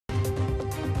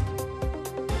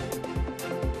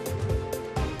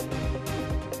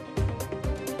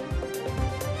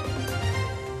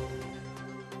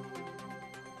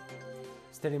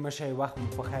ستړي مه شئ، وخت مو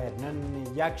په خیر. نن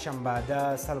یکشنبه د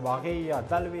سلواغې یا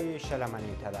دلوې شلمه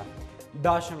نیټه ده.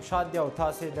 دا شمشاد دی او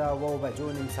تاسې د 7 بجو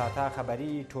نیم ساعته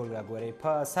خبري ټولګه ګورئ.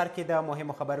 په سر کې د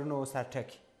مهمو خبرونو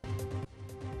سرټکي.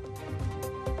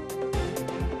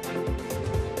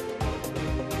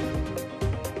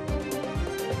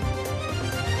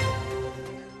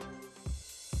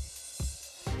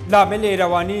 لامل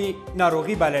رواني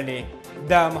ناروغي بللې.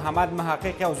 د محمد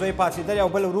محقق یو زوی پاڅېدلی او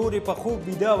بل ورور په خوب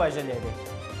ویده وژلی دی.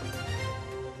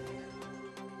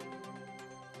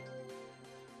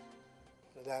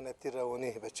 لعنتی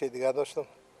روانی بچه دیگه داشتم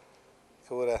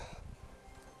که او را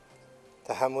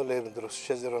تحمل درست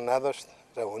چیزی رو نداشت،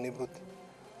 روانی بود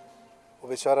و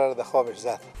بیچاره را در خوابش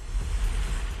زد.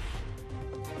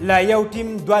 له یو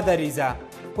ټیم دوه دریزه.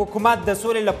 حکومت د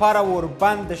سولې لپاره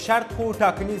اوربند شرط خو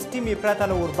ټاکنیز ټیم یې پرته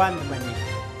له اوربند مني.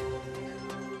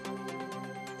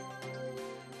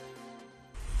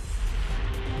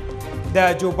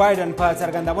 د جو بایډن په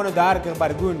څرګندونو د هر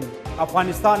غبرګون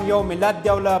افغانستان یو ملت دی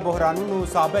او له بحرانونو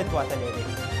ثابت وتلی دی.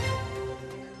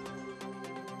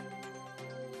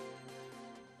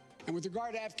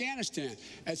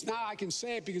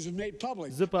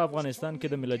 زه په افغانستان کې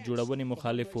د ملت جوړونې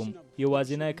مخالف وم.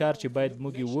 یوازینی کار چې باید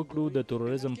موږ یې وکړو د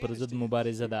تروریزم پر ضد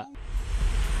مبارزه ده.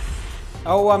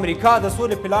 او امریکا د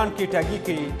سولې پلان کې ټګي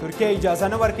کوي. ترکیه اجازه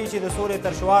نه ورکوي چې د سولې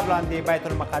تر شعار لاندې بیت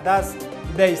المقدس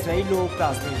د اسرائیلو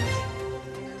پلازمینه شي.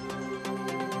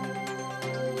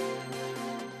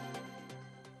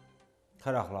 ښه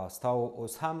راغلاست او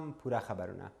اوس هم پوره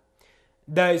خبرونه.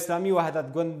 د اسلامي وحدت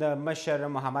ګوند مشر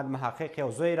محمد محقق یو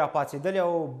زوی راپاڅېدلی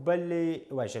او بل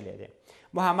یې وژلی دی.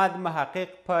 محمد محقق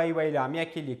په یوه اعلامیه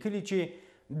کې لیکلي چې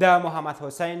د محمد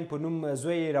حسین په نوم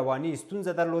زوی رواني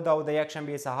ستونزه درلوده او د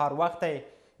یکشنبې سهار وخته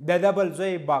د ده بل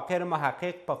زوی باقر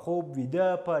محقق په خوب ویده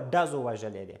په ډزو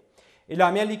وژلی دی.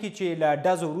 اعلامیه لیکي چې له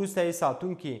ډزو وروسته یې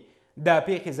ساتونکي د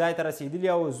پیښې ځای ته رسېدلي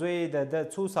او زوی د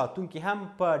څو ساتونکي هم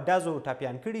په ډزو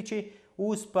ټپیان کړي چې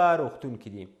اوس په روغتون کې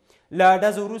دي. له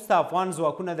ډزو وروسته افغان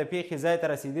ځواکونه د پیښې ځای ته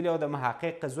رسېدلي او د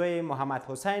محقق زوی محمد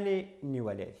حسین یې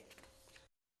نیولی دی.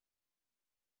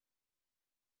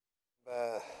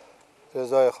 به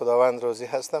رضای خداوند راضی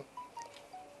هستم.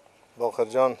 باقر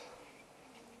جان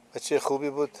بچه خوبی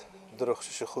بود،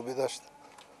 درخشش خوبی داشت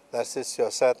در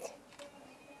سیاست،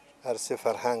 عرصه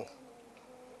فرهنگ.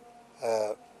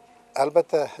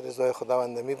 البته رضای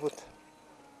خداوند می بود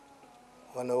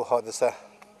و نو حادثه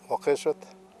واقع شد.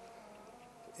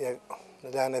 یک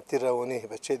لعنتی روانی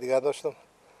بچه دیگه داشتم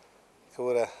که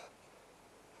او را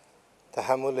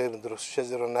تحمل درست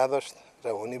چیزی رو نداشت،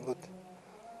 روانی بود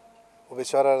و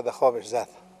بیچاره را در خوابش زد.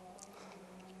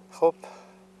 خب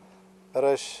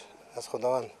برایش از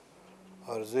خداوند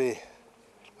آرزوی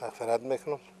مغفرت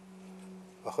میکنم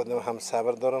و خودم هم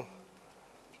صبر دارم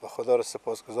و خدا را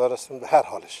سپاسگزار هستم به هر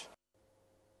حالش.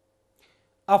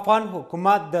 افغان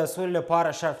حکومت د سولې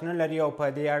لپاره شرط نه لري او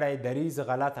په دې اړه یې دریځ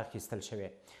غلط اخیستل شوی.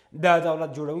 د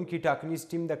دولت جوړونکي ټاکنیز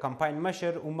ټیم د کمپاین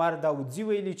مشر عمر داودزي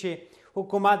ویلي چې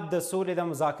حکومت د سولې د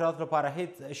مذاکراتو لپاره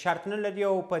هیڅ شرط نه لري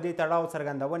او په دې تړاو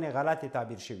څرګندونې غلطې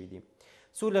تعبیر شوي دي.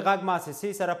 سولې غږ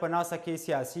مؤسسې سره په ناسته کې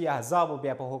سیاسي احزابو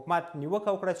بیا په حکومت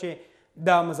نیوکه وکړه چې د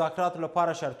مذاکراتو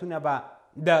لپاره شرطونه به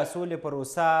د سولې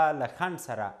پروسه له خنډ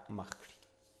سره مخ کړي.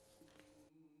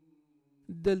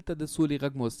 دلته د سولې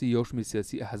غږ مؤسسې یو شمېر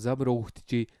سیاسي احزاب راغوښتي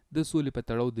چې د سولې په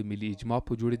تړاو د ملي اجماع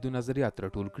په جوړېدو نظریات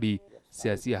راټول کړي.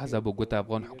 سیاسي احزابو ګوته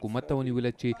افغان حکومت ته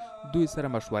ونیوله چې دوی سره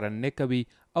مشوره نه کوي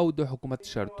او د حکومت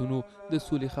شرطونو د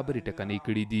سولې خبرې ټکنۍ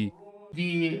کړي دي. د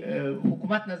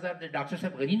حکومت نظر د ډاکټر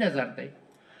صاحب غني نظر دی.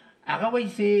 هغه وایي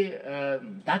چې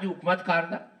دا د حکومت کار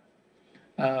ده.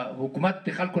 حکومت د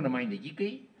خلکو نمایندګي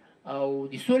کوي او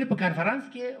د سولې په کنفرانس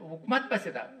کې حکومت بس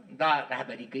دا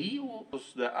رهبري کوي. اوس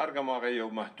د ارګم هغه یو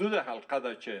محدوده حلقه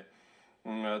ده چې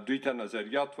دوی ته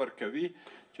نظریات ورکوي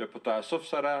چې په تاسف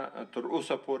سره تر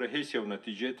اوسه پورې هیڅ یو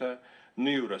نتیجې ته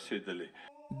نه یو رسېدلی.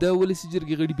 د ولسي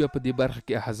جرګې غړي بیا په دې برخه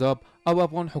کې احزاب او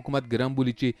افغان حکومت ګرم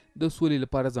بولي چې د سولې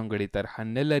لپاره ځانګړې طرحه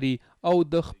نه لري او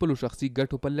د خپلو شخصي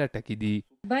ګټو په لټه کې دي.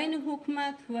 بین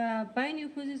حکومت و بین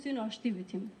اپوزیسیون آشتی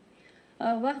بودیم.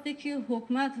 وقتی که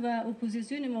حکومت و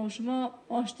اپوزیسیون ما و شما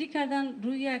آشتی کردن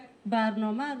روی یک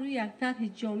برنامه، روی یک طرح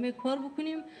جامع کار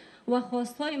بکنیم و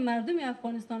خواستهای مردم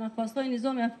افغانستان و خواستهای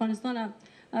نظام افغانستان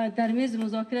در میز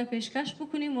مذاکره پیشکش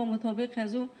بکنیم و مطابق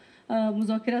از او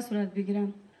مذاکره صورت بگیرم.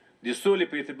 د سولې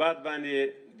په ارتباط باندې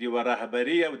د یوه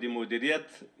رهبري او د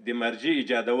مدیریت د مرجع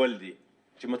ایجادول دي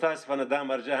چې متاسفانه دا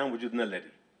مرجع هم وجود نه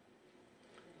لري.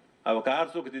 او که هر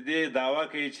څوک د دې دعوا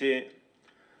کوي چې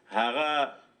هغه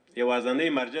یوازنۍ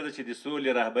مرجع ده چې د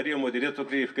سولې رهبری او مدیریت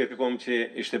وکړي، فکر کوم چې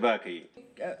اشتباه کوي.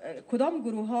 کدام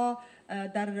گروه ها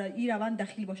در این روند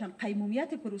دخیل باشن؟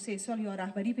 قیمومیت پروسه سال یا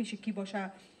رهبری پیش کی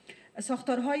باشه؟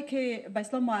 ساختارهایی که به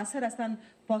اصطلاح مؤثر هستن،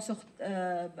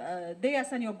 پاسخده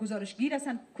هستن یا گزارشگیر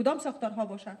هستن، کدام ساختارها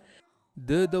باشه؟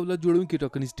 د دولت جوړونکي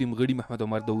ټاکنیز ټیم غړي محمد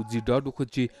عمر داودزي ډاډ وکړ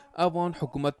چې افغان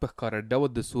حکومت په ښکاره ډول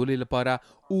د سولې لپاره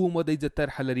اووه مدیزه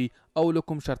طرحه لري او له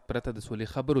کوم شرط پرته د سولې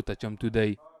خبرو ته چمتو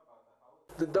دی.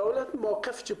 د دولت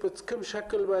موقف چې په کوم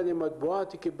شکل باندې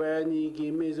مطبوعاتو کې بیانېږي،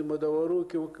 میز مدورو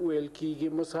کې ویل کېږي،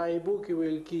 مصاحبو کې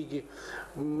ویل کېږي،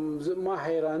 ما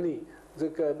حیراني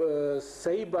ځکه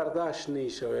صحیح برداشت نه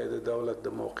شوی د دولت د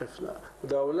موقف نه.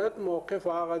 دولت موقف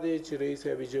هغه دی چې رئیس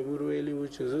جمهور ویلي و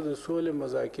چې زه د سولې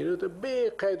مذاکرو ته بې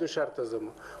قید و شرطه ځم،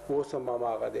 اوس هم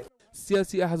هماغه دی.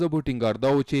 سیاسي احزابو ټینګار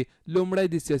دا و چې لومړی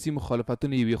د سیاسي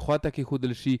مخالفتونو یوې خواته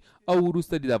کېښودل شي او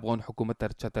وروسته د افغان حکومت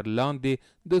تر چتر لاندې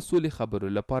د سولې خبرو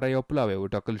لپاره یو پلاوی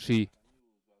وټاکل شي.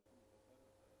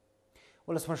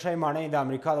 ولسمشر ماڼۍ د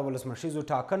امریکا د ولسمشریزو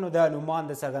ټاکنو د نومان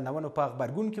د څرګندونو په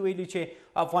غبرګون کې ویلي چې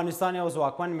افغانستان یو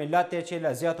ځواکمن ملت دی چې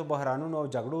له زیاتو بحرانونو او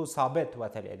جګړو ثابت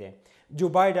وتلی دی. جو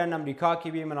بایډن امریکا کې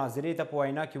وی مناظرې ته په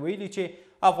وینا کې ویلي چې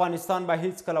افغانستان به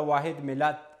هیڅکله واحد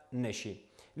ملت نشي.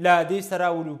 له دې سره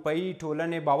اروپایي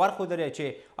ټولنې باور ښودلی چې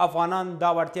افغانان دا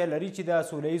وړتیا لري چې د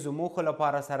سوله ییزو موخو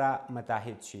لپاره سره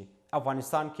متحد شي.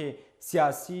 افغانستان کې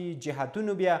سیاسي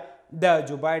جهتونو بیا د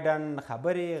جو بایډن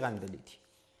خبرې غندلې دي.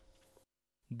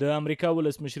 د امریکا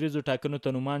ولسمشریزو ټاکنو ته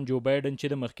نومان جو بایډن چې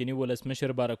د مخکینی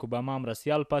ولسمشر باراک اوباما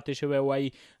مرستیال پاتې شوی وایي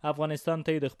افغانستان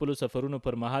ته د خپلو سفرونو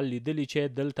پر مهال لیدلي چې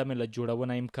دلته ملت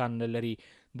جوړونه امکان نه لري.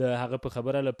 د هغه په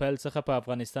خبره له پیل څخه په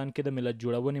افغانستان کې د ملت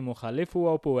جوړونې مخالف و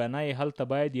او په وینا یې هلته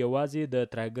باید یوازې د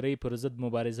ترهګرۍ پر ضد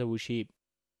مبارزه وشي.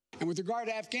 زه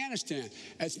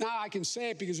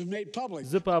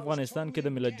په افغانستان کې د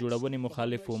ملت جوړونې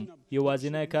مخالف وم.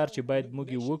 یوازینی کار چې باید موږ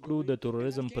وکړو د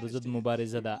تروریزم پر ضد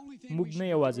مبارزه ده. موږ نه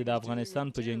یوازې د افغانستان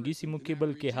په جنګي سیمو کې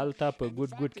بلکې هلته په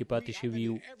ګوټ ګوټ کې پاتې شوي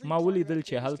یو. ما ولیدل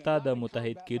چې هلته د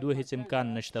متحد کېدو هیڅ امکان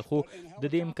نشته، خو د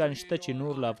دې امکان شته چې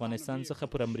نور له افغانستان څخه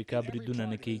پر امریکا بریدونه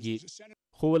نه کیږي.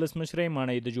 خو ولسمشر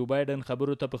ماڼۍ د جو بایډن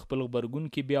خبرو ته په خپل غبرګون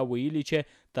کې بیا ویلي چې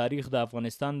تاریخ د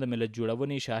افغانستان د ملت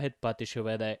جوړونې شاهد پاتې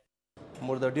شوی دی.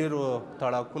 موږ د ډیرو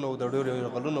تړاکونو او د ډیرو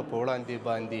یرغلونو په وړاندې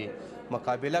باندې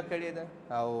مقابله کړې ده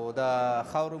او د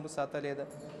خاورو مو ساتلې ده.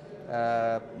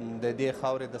 د دې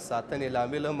خاورې د ساتنې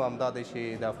لامل هم همدا دی چې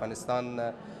د افغانستان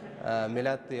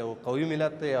ملت یو قوي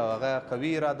ملت دی او هغه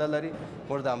قوي اراده لري.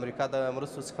 موږ د امریکا د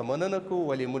مرستو څخه مننه کوو،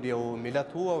 ولې موږ یو ملت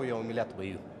وو او یو ملت به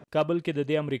یو. کابل کې د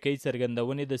دې امریکایي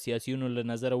څرګندونې د سیاسیونو له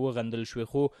نظره وغندل شوې،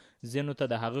 خو ځینو ته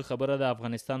د هغه خبره د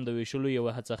افغانستان د ویشلو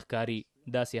یوه هڅه ښکاري.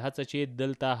 داسې هڅه چې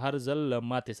دلته هر ځل له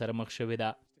ماتې سره مخ شوې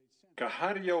ده. که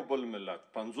هر یو بل ملت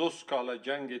 50 کاله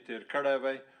جنګ یې تیر کړی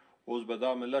وی، اوس به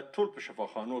دا ملت ټول په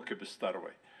شفاخانو کې بستر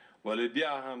وی، ولې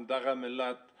بیا هم دغه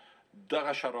ملت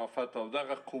دغه شرافت او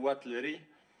دغه قوت لري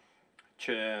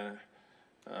چې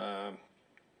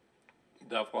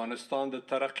د افغانستان د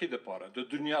ترقی لپاره د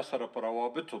دنیا سره په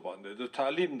روابطو باندې د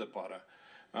تعلیم لپاره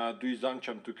دوی ځان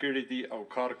چمتو کړي دي او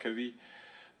کار کوي.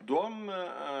 دوم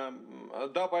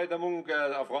دا باید موږ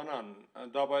افغانان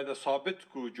دا باید ثابت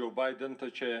کو جو بایډن ته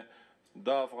چې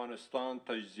دا افغانستان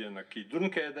تجزیه نه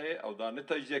کیدونکی دی او دا نه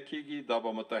تجزیه کیږي، دا به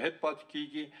متحد پاتې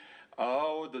کیږي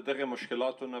او د دغه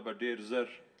مشکلاتو نه به ډیر زر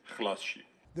خلاص شي.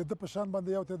 د ده په شان باندې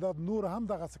یو تعداد نور هم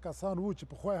دغسې کسان وو چې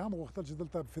پخوا هم غوښتل چې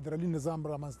دلته فدرالي نظام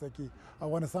رامنځته کړي،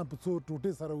 افغانستان په څو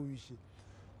ټوټې سره وویشي.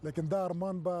 لیکن دا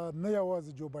ارمان به نه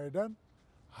یوازې جو بایډن،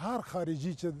 هر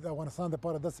خارجي چې د افغانستان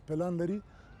دپاره داسې پلان لري،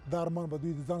 دا ارمان به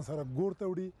دوی د ځان سره ګور ته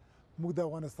وړي. موږ د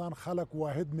افغانستان خلک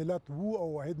واحد ملت وو او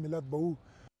واحد ملت به وو.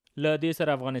 له دې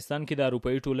سره افغانستان کې د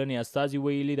اروپایي ټولنې استازي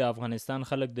ویلي د افغانستان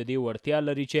خلک د دې وړتیا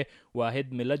لري چې واحد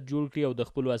ملت جوړ کړي او د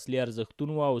خپلو اصلي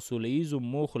ارزښتونو او سوله ییزو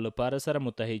موخو لپاره سره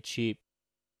متحد شي.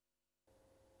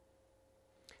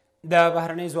 د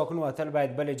بهرنۍ ځواکونو وتل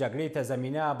باید بلې جګړې ته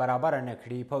زمینه برابره نه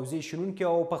کړي. پوځي شنونکي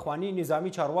او پخواني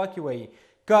نظامي چارواکي وایي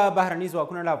که بهرني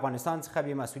ځواکونه له افغانستان څخه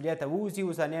بې مسؤلیته ووځي،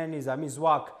 اوسنی نظامي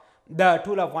ځواک د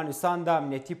ټول افغانستان د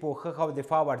امنیتي پوښښ او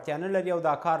دفاع وړتیا نه لري او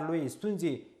دا کار لویې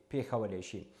ستونزې پیښولی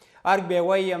شي. ارګ بیا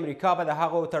وایي امریکا به د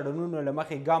هغو تړونونو له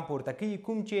مخې ګام پورته کوي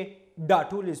کوم چې دا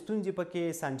ټولې ستونزې پکې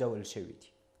سنجول شوي دي.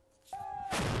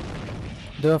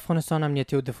 د افغانستان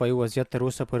امنیتي او دفاعي وضعیت تر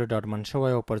اوسه پورې ډاډمن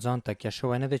شوی او پر ځان تکیه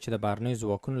شوی نه دی چې د بهرنیو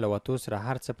ځواکونو له وتو سره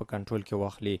هر څه په کنټرول کې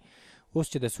واخلي. اوس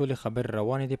چې د سولې خبرې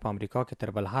روانې دي په امریکا کې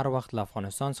تر بل هر وخت له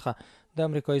افغانستان څخه د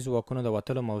امریکایي ځواکونو د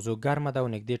وتلو موضوع ګرمه ده او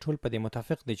نږدې ټول په دې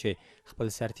متفق دي چې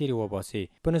خپل سرتیري وباسي.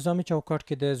 په نظامي چوکاټ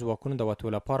کې د ځواکونو د وتلو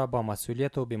لپاره با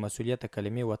مسؤلیت او بې مسؤلیته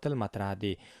کلمې وتل مطرح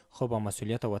دي، خو با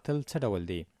مسؤلیته وتل څه ډول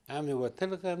دي؟ امې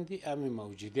وتل غم دي، امې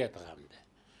موجودیت غم ده.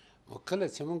 او کله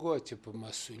چې موږ وایو چې په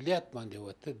مسؤلیت باندې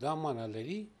وته دا معنا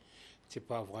لري چې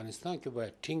په افغانستان کې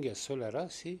باید ټینګه سوله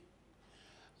راسي،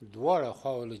 دواړه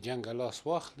خواوې له جنګه لاس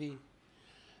واخلي،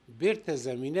 بیرته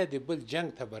زمینه د بل جنګ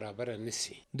ته برابره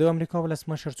نسی. د امریکا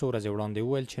ولسمشر څو ورځې وړاندې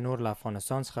وویل چې نور له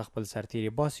افغانستان څخه خپل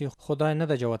سرتیري باسي، خدای نه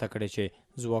ده جوته کړې چې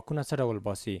ځواکونه څه ډول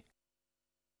باسي.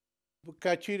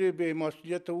 که چیرې بې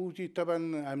مسؤلیته ووځي طبعا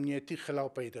امنیتي خلا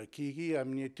پیدا کیږي.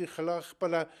 امنیتي خلا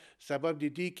خپله سبب د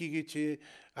دې کیږي چې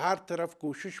هر طرف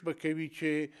کوشش به کوي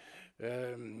چې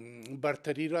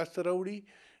برتري راسته راوړي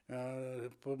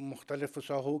په مختلفو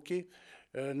ساحو کې.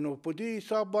 نو په دې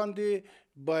حساب باندې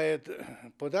باید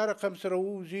په دا رقم سره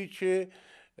ووځي چې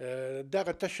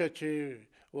دغه تشه چې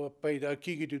پیدا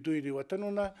کیږي د دوی د وطنو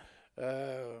نه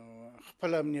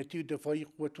خپل امنیتي دفاعي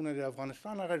قوتونه د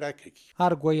افغانستان هغه ډکه کړي.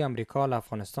 هر ګوی امریکا له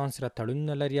افغانستان سره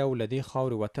تړونونه لري او له دې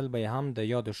خاورې وتل به یې هم د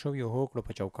یادو شویو هوکړو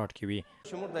په چوکاټ کې وي.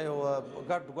 موږ د یو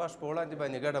ګډ ګواښ په وړاندې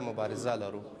باندې ګډه مبارزه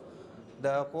لرو. د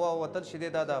قواو وتل چې دی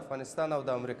دا د افغانستان او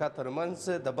د امریکا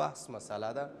ترمنځ د بحث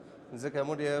مسله ده، ځکه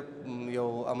موږ یو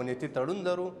امنیتي تړون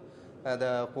لرو. د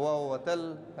قواو وتل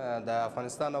د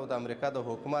افغانستان او د امریکا د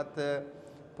حکومت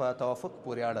په توافق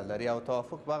پورې اړه لري او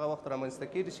توافق په هغه وخت رامنځته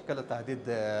کېږي چې کله تهدید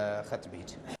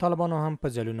ختمیږي. طالبانو هم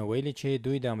په ځلونو ویلي چې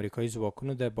دوی د امریکایي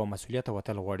ځواکونو د با مسؤلیته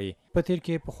وتل غواړي. په تیر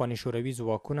کې پخواني شوروي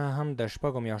ځواکونه هم د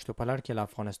شپږو میاشتو په لړ کې له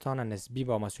افغانستانه نسبي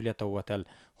با مسؤلیته ووتل،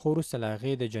 خو وروسته له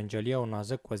هغې د جنجالي او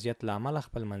نازک وضعیت له امله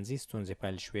خپلمنځي ستونزې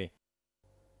پیل شوې.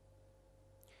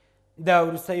 د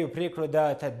وروستیو پریکړو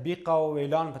د تطبیق او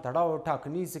اعلان په تړاو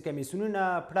ټاکنیز کمیسیونونه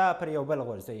پړه پر یو بل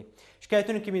غورځوي.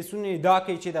 شکایتونو کمیسیون ادعا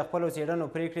کوي چې د خپلو څېړنو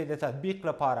پریکړې د تطبیق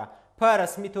لپاره په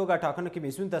رسمي توګه ټاکنو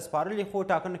کمیسیون ته سپارلي، خو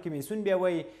ټاکنو کمیسیون بیا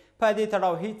وایي په دې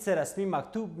تړاو هیڅ رسمي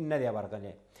مکتوب نه دی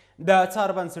ورغلی. د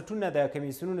څار بنسټونه د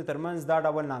کمیسیونونو ترمنځ دا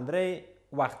ډول ناندرۍ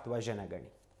وخت وژنه ګڼي.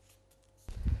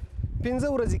 15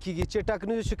 ورځې کیږي چې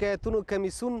ټاکنیزو شکایتونو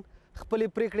کمیسیون خپلې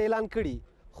پریکړې اعلان کړي،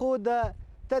 خو د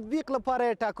تطبیق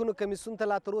لپاره ټاکنو کمیسیون ته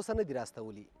لا تر اوسه نه دي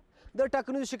راستولي. د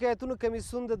ټاکنیزو شکایتونو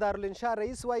کمیسیون د دارالانشا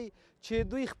رئیس وایي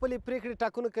چې دوی خپلې پریکړې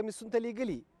ټاکنو کمیسیون ته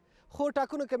لیږلي، خو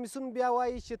ټاکنو کمیسیون بیا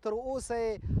وایي چې تر اوسه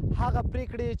هغه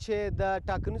پریکړې چې د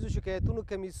ټاکنیزو شکایتونو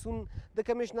کمیسیون د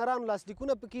کمیشنرانو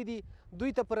لاسلیکونه پکې دي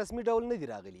دوی ته په رسمي ډول نه دي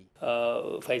راغلي.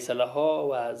 فیصله ها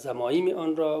و ضمایم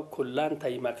آن را کلا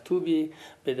طی مکتوبی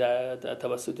به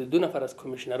توسط 2 نفر از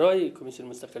کمیشنرهای کمیسیون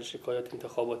مستقل شکایات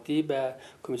انتخاباتی به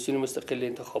کمیسیون مستقل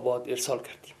انتخابات ارسال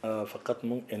کردیم. فقط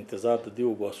مونږ انتظار د دې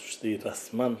وباسو چې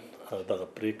رسما دغه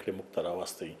پریکړې موږ ته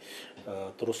راوستوي.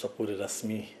 تر اوسه پورې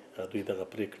رسمي دوی دغه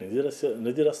پریکړې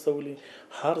نه دي راستولي.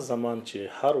 هر زمان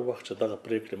چې هر وخت چې دغه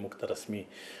پریکړې موږ ته رسمي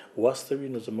واستوي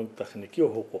نو زموږ تخنیکي او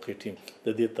حقوقي ټیم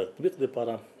د دې تطبیق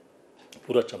لپاره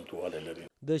پوره چمتووالی لري.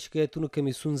 د شکایتونو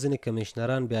کمیسیون ځینې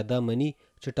کمیشنران بیا دا مني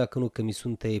چې ټاکنو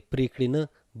کمیسیون ته یې پریکړې نه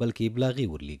بلکې ابلاغي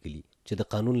ورلیږلي، چې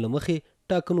د قانون له مخې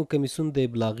ټاکنو کمیسیون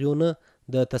د ابلاغیو نه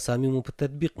د تصامیمو په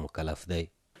تطبیق مکلف دی.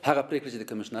 هغه پریکړې چې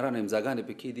د کمیشنرانو امضاګانې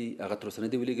پکې دي هغه تر اوسه نه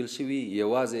دي ولېږل شوي،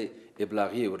 یوازې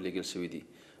ابلاغي ورلیږل شوي دي.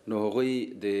 نو هغوی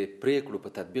د پریکړو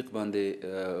په تطبیق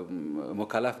باندې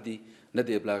مکلف دي، نه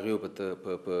د ابلاغیو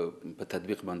په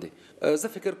تطبیق باندې.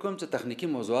 زه فکر کوم چې تخنیکي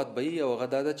موضوعات به وي او هغه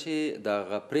دا ده چې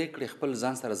دغه پریکړې خپل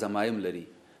ځان سره ضمایم لري،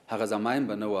 هغه ضمایم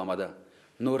به نه و آمده.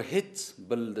 نور هیڅ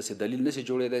بل داسې دلیل نشي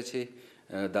جوړېدی چې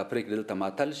دا پریکړې دلته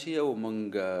معطل شي او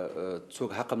موږ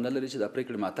څوک حق هم نه لري چې دا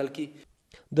پریکړې معطل کړي.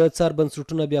 د څار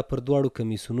بنسټونه بیا پر دواړو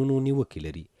کمیسیونونو نیوکې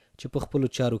لري چې په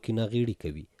خپلو چارو کې ناغېړي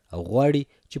کوي او غواړي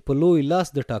چې په لوی لاس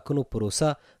د ټاکنو پروسه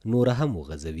نوره هم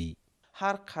وغځوي.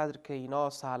 هر قدر که اینا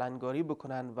سهلنگاری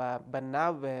بکنن و به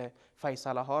نوع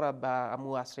فیصله ها را به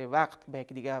مؤثر وقت به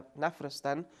یکدیگه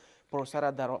نفرستن، پروسه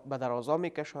را به درازا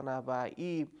میکشانه و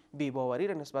این بی‌باوری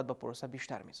را نسبت به پروسه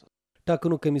بیشتر میسازه.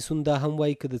 ټاکنو کمیسیون دا هم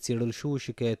وایي که د څېړل شوو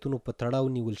شکایتونو په تړاو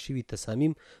نیول شوي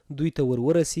تصامیم دوی ته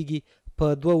ورورسیږي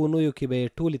په 2 اونیو کې به یې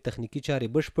ټولې تخنیکي چارې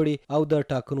بشپړې او د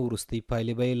ټاکنو وروستۍ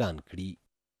پایلې به اعلان کړي.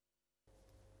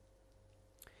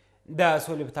 د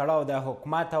سولې په تړاو د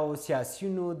حکومت او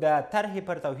سیاسیونو د طرحې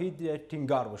پر توحید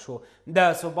ټینګار وشو.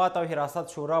 د ثبات او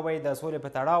حراست شورا وایي د سولې په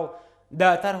تړاو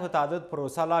د طرحو تعدد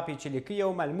پروسه لا پیچلې کوي او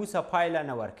ملموسه پایله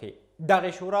نه ورکوي.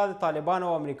 دغې شورا د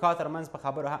طالبانو او امریکا ترمنځ په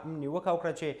خبرو هم نیوکه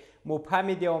وکړه چې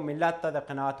مبهمې دي او ملت ته د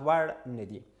قناعت وړ نه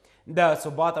دي. د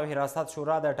ثبات او حراست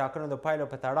شورا د ټاکنو د پایلو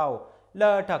په تړاو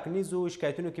له ټاکنیزو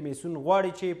شکایتونو کمیسیون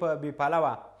غواړي چې په بې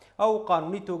پلوه او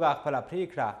قانوني توګه خپله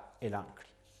پریکړه اعلان کړي.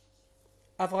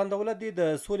 افغان دولت دې د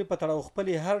سولې په تړاو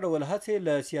خپلې هر ډول هڅې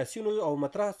له سیاسیونو او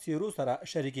مطرح څیرو سره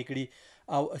شریکې کړي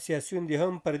او سیاسیون دې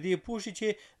هم پر دې پوه شي چې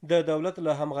د دولت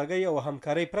له همغږۍ او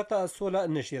همکارۍ پرته سوله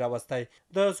نشي راوستی.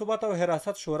 د ثبات او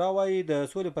حراست شورا وایي د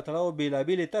سولې په تړاو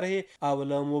بېلابېلې طرحې او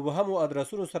له مبهمو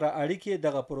ادرسونو سره اړیکې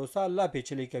دغه پروسه لا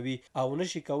پیچلې کوي او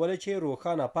نشي کولی چې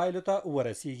روښانه پایلو ته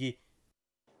ورسیږي.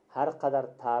 هر قدر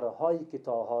طرحهایی که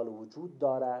تا حال وجود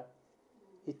داره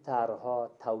این طرحها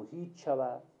توحید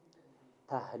شود،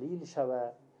 تحلیل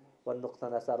شود و نقطه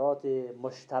نظرات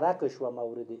مشترکش و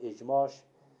مورد اجماعش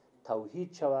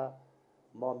توحید شود،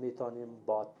 ما میتونیم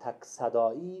با تک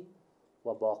صدایی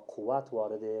و با قوت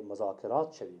وارد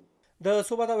مذاکرات شویم. د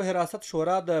ثبات او حراست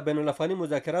شورا د بین الافغاني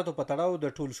مذاکراتو په تړاو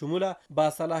د ټول شموله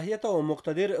باصلاحیته او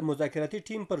مقتدر مذاکراتي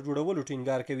ټیم پر جوړولو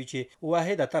ټینګار کوي چې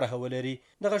واحده طرحه ولري.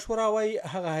 دغه شورا وایي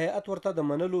هغه هیئت ورته د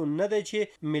منلو نه دی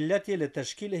چې ملت یې له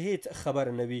تشکیل هیڅ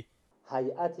خبر نه وي.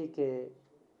 هیئتی که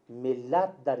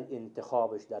ملت در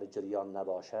انتخابش در جریان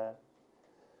نباشه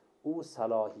او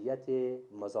صلاحیت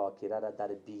مذاکره را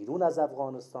در بیرون از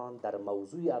افغانستان در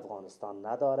موضوع افغانستان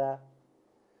نداره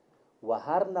و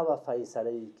هر نوع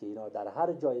فیصله‌ای که اینا در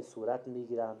هر جای صورت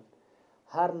میگیرن،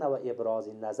 هر نوع ابراز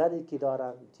نظری که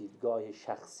دارن دیدگاه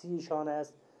شخصیشان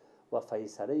است و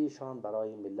فیصله‌ایشان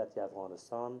برای ملت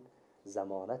افغانستان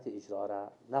ضمانت اجرا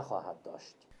را نخواهد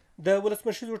داشت. د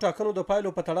ولسمشریزو ټاکنو د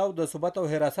پایلو په تړاو د ثبات او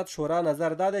حراست شورا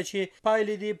نظر دا دی چې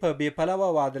پایلې دې په بې پلوه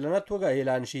او عادلانه توګه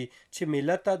اعلان شي چې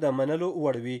ملت ته د منلو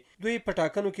وړ وي. دوی په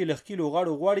ټاکنو کې له ښکیلو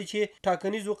غاړو غواړي چې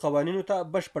ټاکنیزو قوانینو ته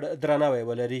بشپړ درناوی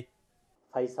ولري.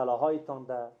 فیصله هایتان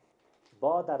را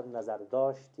با در نظر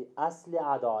داشت اصل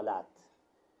عدالت،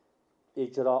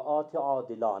 اجراعات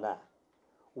عادلانه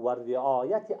و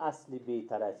رعایت اصل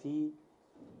بی‌طرفی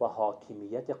و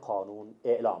حاکمیت قانون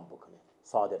اعلام بکنه،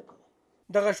 صادر کنه.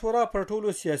 دغه شورا پر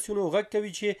ټولو سیاسیونو غږ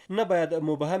کوي چې نه باید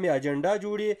مبهمې اجنډا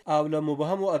جوړي او له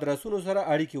مبهمو ادرسونو سره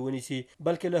اړیکې ونیسي،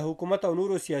 بلکې له حکومت او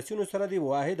نورو سیاسیونو سره د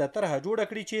واحده طرحه جوړه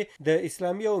کړي چې د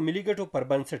اسلامي او ملي ګټو پر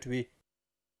بنسټ وي.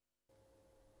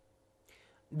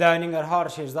 د ننګرهار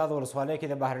شیرزاد ولسوالۍ کې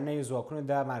د بهرنیو ځواکونو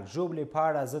د مرګ ژوبلې په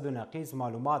اړه ضد و نقیض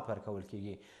معلومات ورکول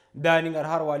کیږي. د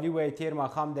ننګرهار والي وایي تیر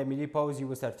ماښام د ملي پوځ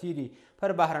یوه سرتیري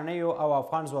پر بهرنیو او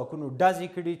افغان ځواکونو ډزې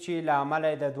کړي چې له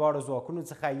امله د دواړو ځواکونو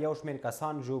څخه یو شمېر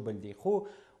کسان ژوبل دي، خو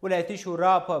ولایتي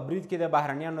شورا په برید کې د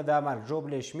بهرنیانو د مرګ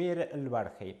ژوبلې شمېر لوړ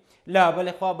ښیي. له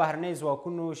بلې خوا بهرني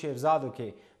ځواکونو شیرزادو کې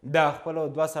د خپلو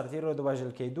 2 سرتیرو د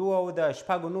وژل کېدو او د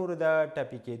 6 نورو د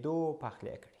ټپي کېدو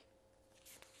پخلی کړي.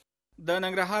 د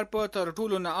ننګرهار په تر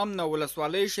ټولو ناامنه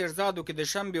ولسوالۍ شیرزادو کې د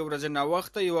شنبې ورځې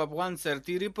ناوخته یو افغان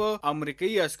سرتیري په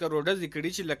امریکایي عسکرو ډزې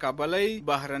کړي چې له کابله یې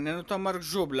بهرنیانو ته مرګ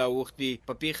ژوبله اوښتي.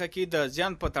 په پیښه کې د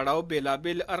زیان په تړاو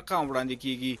بېلابېل ارقام وړاندې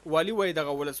کیږي. والي وایي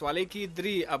دغه ولسوالۍ کې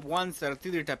 3 افغان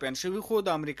سرتیري ټپیان شوي، خو د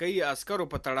امریکایي عسکرو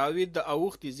په تړاو د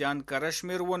اوښتي زیان کره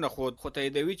شمېر ونه ښود، خو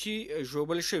تاییدوي چې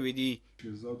ژوبل شوي دي.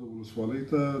 شیرزادو ولسوالۍ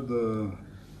ته د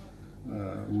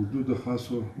وجود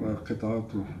خاصو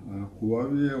قطعاتو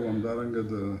قواوی او همدارنګه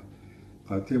د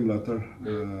قاطع ملاتړ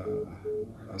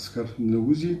عسکر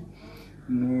نوځي،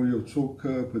 نو یو څوک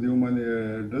په دې باندې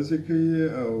ډزې کوي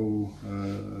او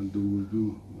د اردو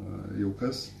یو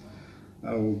کس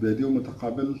او بیا دې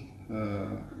متقابل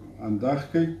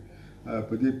انداخ کوي.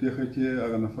 په دې پیښه کې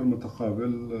هغه نفر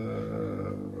متقابل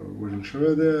وژل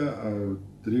شوی دی او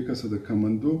 3 کسه د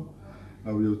کمندو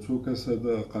او یو څو کسه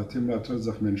د قاطع ملاتړ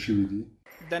زخمیان شوي دي.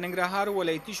 د ننګرهار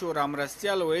ولایتي شورا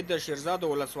مرستیال وایي د شیرزاد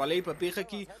ولسوالۍ په پیښه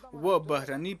کې و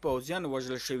بهرني پوځیان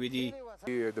وژل شوي دي.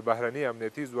 د بهرني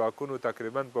امنیتي ځواکونو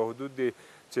تقریبا په حدود دي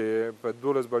چې په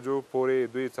 12 بجو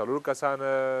پورې دوی 4 کسان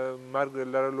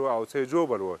مرګ لرلو او 3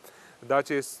 ژوبل وو. دا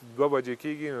چې 2 بجې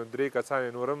کېږي نو 3 کسان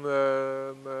نورم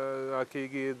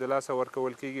کېږي د لاسه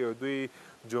ورکول کېږي او دوی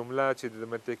جمله چې د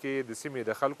منطقې د سیمې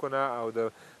د خلکو نه او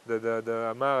د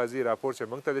هماغذي راپور چې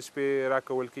موږ ته د شپې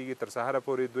راکول کېږي تر سهاره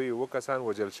پورې دوی 7 کسان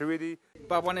وژل شوي دي.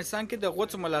 په افغانستان کې د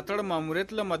غوڅ ملاتړ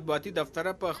ماموریت له مطبوعاتي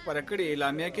دفتره په خپره کړې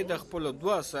اعلامیه کې د خپلو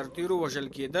 2 سرتیرو وژل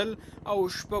کېدل او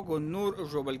 6 نور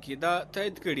ژوبل کېده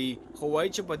تایید کړي، خو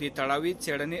وایي چې په دې تړاو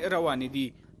څېړنې روانې دي.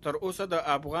 تر اوسه د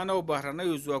افغان او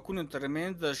بهرنیو ځواکونو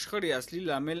ترمنځ د شخړې اصلي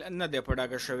لامل نه دی په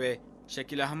ډاګه شوی.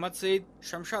 شکیل احمد سید،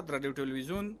 شمشاد رادیو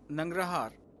ټلویزیون،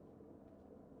 ننګرهار.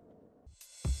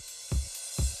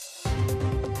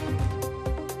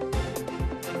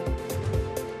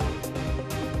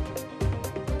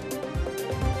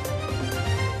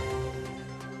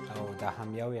 او دا هم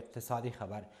یو اقتصادي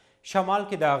خبر. شمال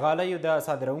کې د غالیو د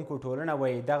صادرونکو ټولنه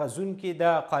وایي دغه زون کې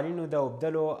د قالینو د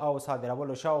اوبدلو او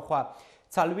صادرولو شاوخوا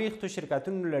 40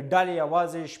 شرکتونو له ډلې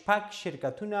یوازې 6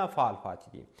 شرکتونه فعال پاتې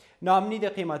دي. ناامني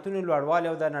د قیمتونو لوړوالی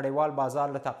او د نړیوال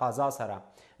بازار له تقاضا سره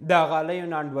د غالیو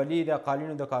نانډولي د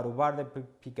قالینو د کاروبار د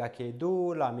پیکه کېدو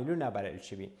لاملونه بلل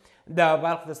شوي. د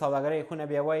بلخ د سوداګرۍ خونه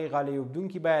بیا وایي غالۍ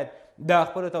اوبدونکي باید د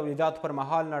خپلو تولیداتو پر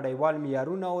مهال نړیوال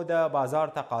معیارونه او د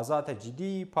بازار تقاضا ته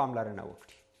جدي پاملرنه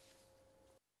وکړي.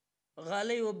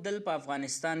 غالۍ اوبدل په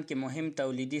افغانستان کې مهم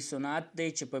تولیدي صنعت دی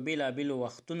چې په بیلابیلو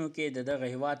وختونو کې د دغه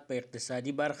هیواد په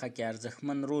اقتصادي برخه کې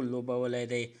ارزښتمن رول لوبولی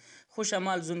دی. خو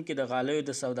شمال زون کې د غالیو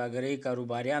د سوداګرۍ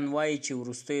کاروباریان وایي چې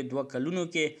وروستیو 2 کلونو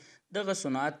کې دغه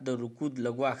صنعت د رکود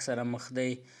له ګواښ سره مخ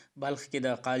دی. بلخ کې د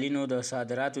قالینو د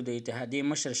صادراتو د اتحادیې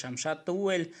مشر شمشاد ته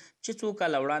وویل چې څو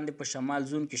کاله وړاندې په شمال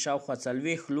زون کې شاوخوا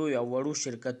 40 لویو او وړو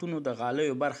شرکتونو د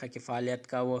غالیو برخه کې فعالیت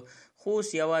کاوه، خو اوس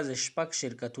یوازې 6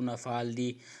 شرکتونه فعال دي.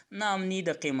 ناامني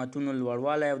د قیمتونو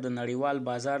لوړوالی او د نړیوال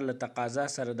بازار له تقاضا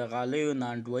سره د غالیو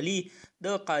نانډولي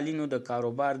د قالینو د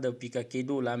کاروبار د پیکه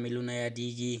کېدو لاملونه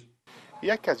یادیږي.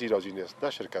 یک کسی راضی نیست، نه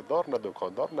شرکتدار، نه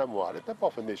دکاندار، نه معرض، نه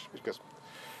بافندش هیچ.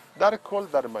 در کل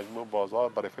در مجموع بازار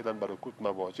برای فعلا با رکود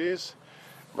مواجه است.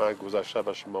 من گذشته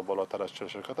به شما بالاتر از 40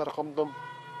 شرکت رقم دادم.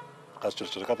 از 40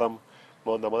 شرکت هم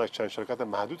مانده چند شرکت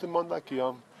محدود مانده که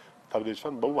هم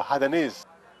تولیدشان به اون حد نیست.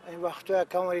 این وقتا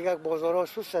کم یک بازارها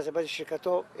سست است، بعضی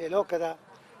شرکت‌ها اعلام کرده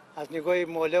از نگاه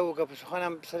مالی و گپ و سخن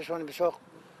هم سرشان بسیار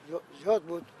زیاد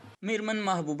بود. میرمن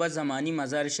محبوبه زمانی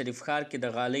مزار شریف ښار کې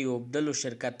د غالۍ اوبدلو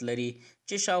شرکت لري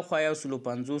چې شاوخوا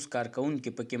 150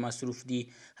 کارکوونکي پکې مصروف دي.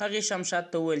 هغې شمشاد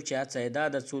ته وویل چې هڅه یې دا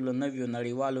ده څو له نویو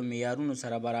نړیوالو معیارونو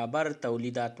سره برابر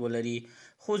تولیدات ولري،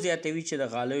 خو زیاتوي چې د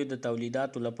غالیو د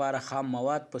تولیداتو لپاره خام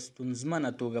مواد په ستونزمنه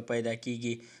توګه پیدا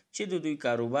کیږي چې د دوی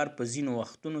کاروبار په ځینو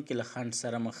وختونو کې له خنډ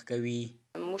سره مخ کوي.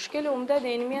 مشکل عمده د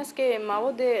اینمی است که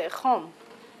مواد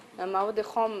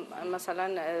خام مثلا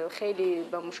خیلی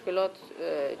به مشکلات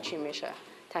چی میشه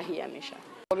تهیه میشه.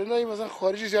 قالینای مثلا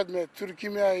خارجی زیاد میاد، ترکی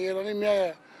میاد، ایرانی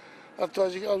میاد، از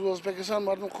تاجیک از ازبکستان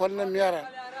مردم قالین میارن.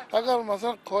 اگر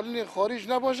مثلا قالین خارج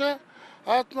نباشه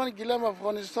حتما گلم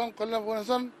افغانستان قالین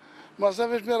افغانستان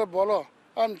مصرفش میاره بالا،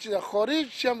 هم چی خارج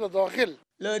چی هم داخل.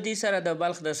 له دې سره د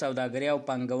بلخ د سوداګرۍ او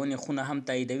پانګونې خونه هم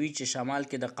تاییدوي چې شمال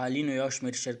کې د قالینو یو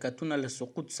شمېر شرکتونه له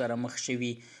سقوط سره مخ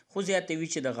شوي، خو زیاتوي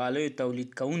چې د غالیو تولید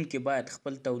کوونکي باید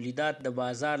خپل تولیدات د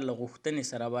بازار له غوښتنې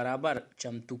سره برابر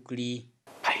چمتو کړي.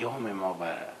 پیام ما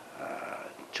به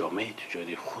جامعه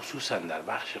تجاری خصوصا در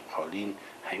بخش قالین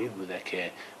همین بوده که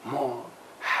ما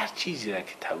هر چیزی را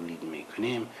که تولید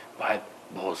میکنیم باید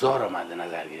بازار را مد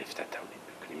نظر گرفته تولید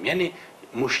بکنیم. یعنی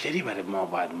مشتری برای ما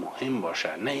باید مهم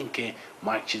باشه، نه اینکه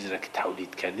ما یک چیزی را که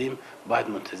تولید کردیم باید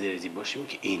منتظر ازی باشیم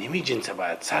که اینمی جنس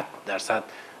باید 100%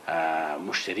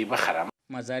 مشتری بخرم.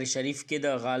 مزار شریف کې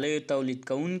د غالیو تولید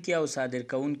کوونکي او صادر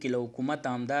کوونکي له حکومت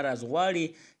همداراز غواړي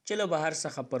چې له بهر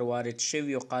څخه پر وارد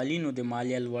شویو قالینو د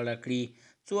مالیه لوړه کړي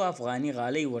څو افغاني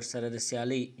غالۍ ورسره د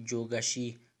سیالۍ جوګه شي.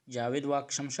 جاوید واک،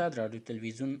 شمشاد رادیو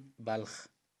تلویزیون، بلخ.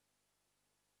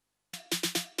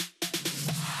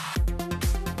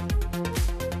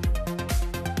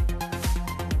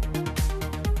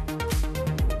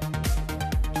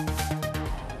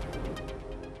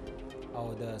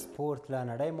 د سپورت له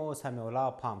نړۍ مو سمیع الله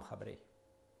پام خبري.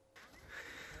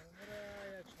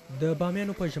 د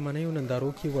بامیانو په ژمنیو نندارو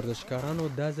کې ورزشکارانو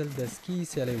دا ځل د سکي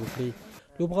سیالۍ وکړې.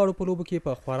 لوبغاړو په لوبو کې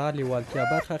په خورا لیوالتیا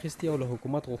برخه اخیستې او له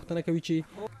حکومت غوښتنه کوي چې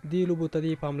دې لوبو ته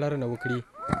دې پاملرنه وکړي.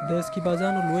 د سکي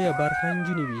بازانو لویه برخه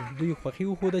نجونې وي. دوی خوښي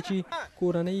وښوده چې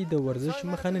کورنۍ د ورزش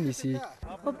مخه نه نیسي.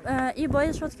 خب این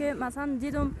باعث شد که مثلا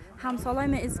دیدم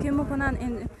همسالایم اسکی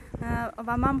میکنن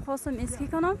و من خواستم اسکی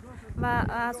کنم و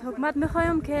از حکومت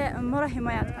میخوایم که ما را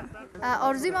حمایت کنه.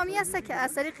 آرزوی ما است که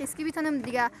از طریق اسکی بتونیم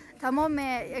دیگه تمام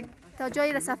تا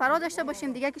جایی را سفرها داشته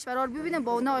باشیم، دیگه کشورها رو ببینیم،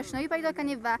 با اونا آشنایی پیدا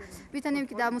کنیم و بتونیم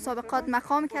که در مسابقات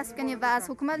مقام کسب کنیم و از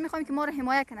حکومت میخوایم که ما را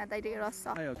حمایت کنه در این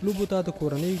راستا. لوبو ته د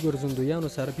کورنۍ ګرځندویانو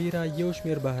سربیره یو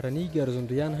شمېر بهرني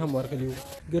ګرځندویان هم ورغلي وو.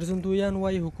 ګرځندویان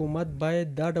وایي حکومت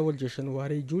باید دا ډول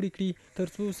جشنوارۍ جوړې کړي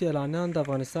ترڅو سیلانیان د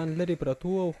افغانستان لرې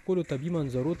پرتو او ښکلو طبیعي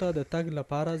منظرو ته د تګ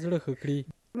لپاره زړه ښه کړي.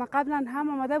 من قبلا هم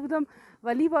آمده بودم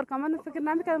ولی بار کاملا فکر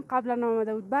نمیکردم قبلا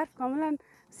آمده بود. برف کاملا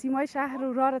سیمای شهر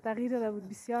و راه را تغییر داده بود.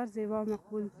 بسیار زیبا و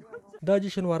مقبول. دا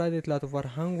جشنواره د اطلاعات و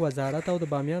فرهنګ وزارت او د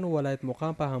بامیانو ولایت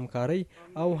مقام په همکارۍ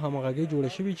او همغږۍ جوړه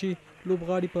شوې چې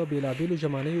لوبغاړي په بیلابیلو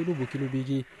ژمنیو لوبو کې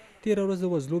لوبیږي. تېره ورځ د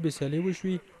وزلوبې سیالۍ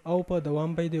وشوې او په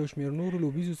دوام به یې د یو شمېر نورو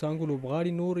لوبیزو څانګو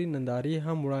لوبغاړي نورې نندارې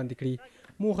هم وړاندې کړي.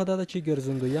 موخه دا ده چې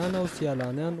ګرځندویان او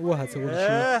سیلانیان وهڅول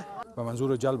شي. به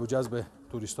منظور جلب و جذب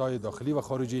توریست‌های داخلی و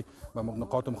خارجی به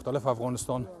نقاط مختلف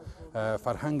افغانستان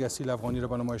فرهنگ اصیل افغانی را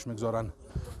به نمایش میگذارند.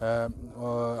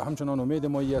 همچنان امید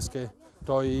ما این است که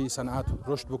تا این صنعت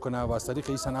رشد بکنه و از طریق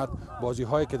این صنعت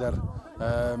بازی‌هایی که در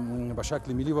به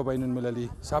شکل ملی و بین المللی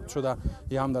ثبت شده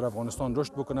این هم در افغانستان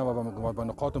رشد بکنه و به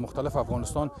نقاط مختلف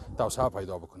افغانستان توسعه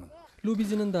پیدا بکنه.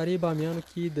 لوبیزې نندارې بامیانو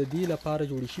کې د دې لپاره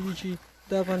جوړې شوي چې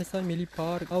د افغانستان ملي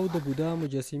پارک او د بودا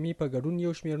مجسمې په ګډون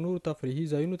یو شمېر نورو تفریحي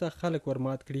ځایونو ته خلک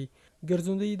ورمات کړي.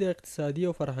 ګرځندوی د اقتصادي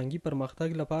او فرهنګي پرمختګ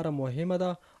لپاره مهمه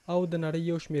ده او د نړۍ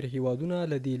یو شمېر هیوادونه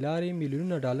له دې لارې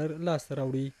میلیونونه ډالر لاسته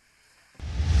راوړي.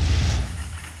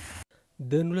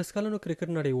 د 19 کلنو کرکټ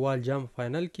نړیوال جام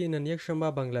فاینل کې نن یکشنبه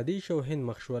بنگلادیش او هند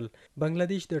مخ شول.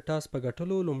 بنگلادیش د ټاس په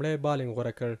ګټلو لومړی بالینګ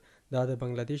غوره کړ. دا د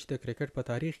بنگلادیش د کرکټ په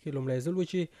تاریخ کې لومړی ځل و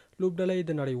چې لوبډلې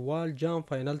د نړیوال جام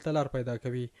فاینل ته لار پیدا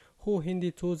کوي، خو هند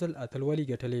یې څو ځل اتلولي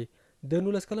ګټلې. د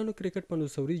 19 کلنو کرکټ په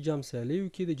 19 جام سیالیو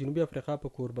کې د جنوبي افریقا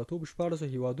په کوربتوب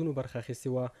 14 هیوادونو برخه اخیستې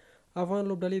وه. افغان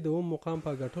لوبډلې د مقام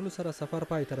په ګټلو سره سفر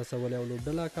پای ته رسولی او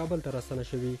لوبډله کابل ته راستنه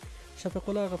شوي. شفیق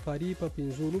الله غفاري په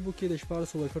 5 لوبو کې د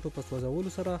 14 وکټو په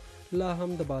سوځولو سره لا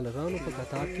هم د بالرانو په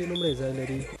کتار کې لومړی ځای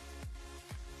لري.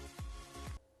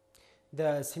 د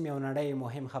سیمې او نړۍ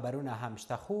مهم خبرونه هم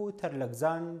شته، خو تر لږ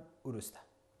ځنډ وروسته.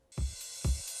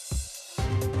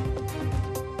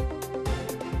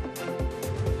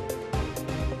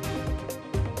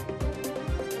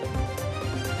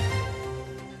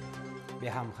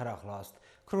 بیا هم ښه راغلاست.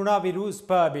 کرونا ویروس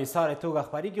په بېسارې توګه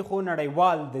خپرېږي، خو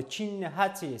نړیوال د چین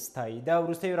هڅې ستایي. د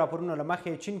وروستیو راپورونو له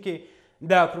مخې چین کې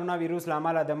د کرونا ویروس له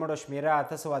امله د مړو شمېره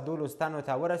 812 تنو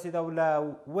ته ورسېده او له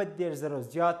 18,000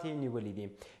 زیاتې نیولې دي.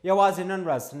 یوازې نن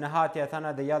ورځ 9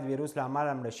 تنه د یاد ویروس له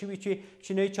امله مړه شوي چې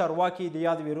چینایي چارواکي د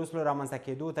یاد ویروس له رامنځته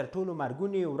کېدو تر ټولو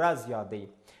مرګونې ورځ یادوي.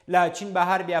 له چین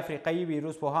بهر بیا افریقایي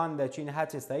ویروس پوهان د چین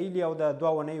هڅې ستایلي او د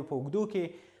 2 اونیو په اوږدو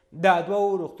کې د 2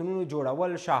 روغتونونو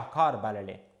جوړول شاهکار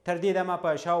بللې. تر دې دمه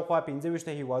په شاوخوا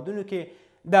 25 هیوادونو کې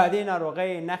د دې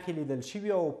ناروغۍ نښې لیدل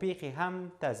شوي او پیښې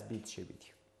هم تثبیت شوي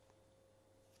دي.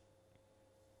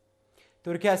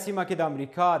 ترکیه سیمه کې د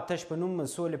امریکا تش په نوم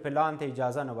سولې پلان ته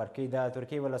اجازه نه ورکوي. د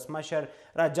ترکیې ولسمشر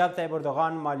رجب طیب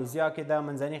اردوغان مالیزیا کې د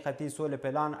منځني ختیځ سولې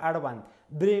پلان اړوند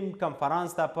دریم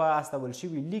کنفرانس ته په استول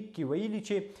شوي لیک کې ویلي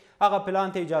چې هغه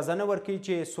پلان ته اجازه نه ورکوي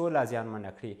چې سوله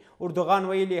زیانمنه کړي.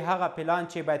 اردوغان ویلي هغه پلان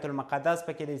چې بیت المقدس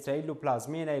پکې د اسرائیلو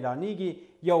پلازمینه اعلانیږي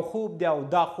یو خوب دی او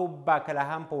دا خوب به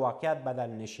کله هم په واقعیت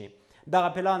بدل نشي. دغه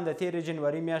پلان د 13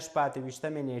 جنوري میاشت په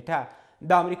 28 نیټه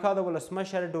د امریکا د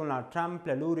ولسمشر ډونالډ ټرمپ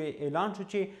له لورې اعلان شو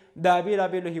چې د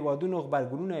بېلابېلو هیوادونو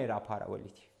غبرګونونه یې راپارولي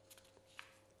دي.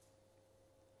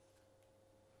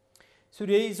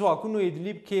 سوریایي ځواکونو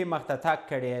ادلیب کې مختتک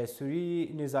کړی.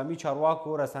 سوریایي نظامي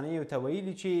چارواکو رسنیو ته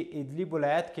ویلي چې ادلیب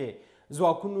ولایت کې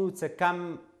ځواکونو څه کم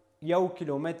 1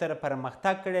 کیلومتر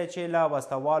پرمختګ کړی چې له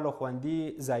وسلوالو خوندي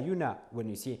ځایونه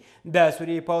ونیسي. د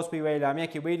سوریې پوځ په یوه اعلامیه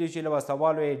کې ویلي چې له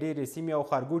وسلوالو یې ډېرې سیمې او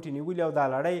ښارګوټي نیولي او دا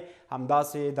لړۍ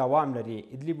همداسې دوام لري.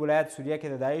 ادلیب ولایت سوریه کې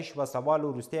د داعش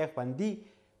وسلوالو وروستی خوندي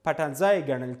پټنځای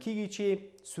ګڼل کیږي چې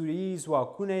سوریایي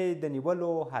ځواکونه یې د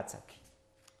نیولو هڅه کوي.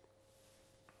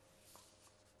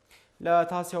 له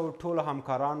تاسو او ټولو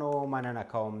همکارانو مننه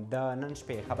کوم. د نن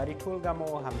شپې خبري ټولګه مو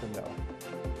همدومره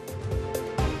وه.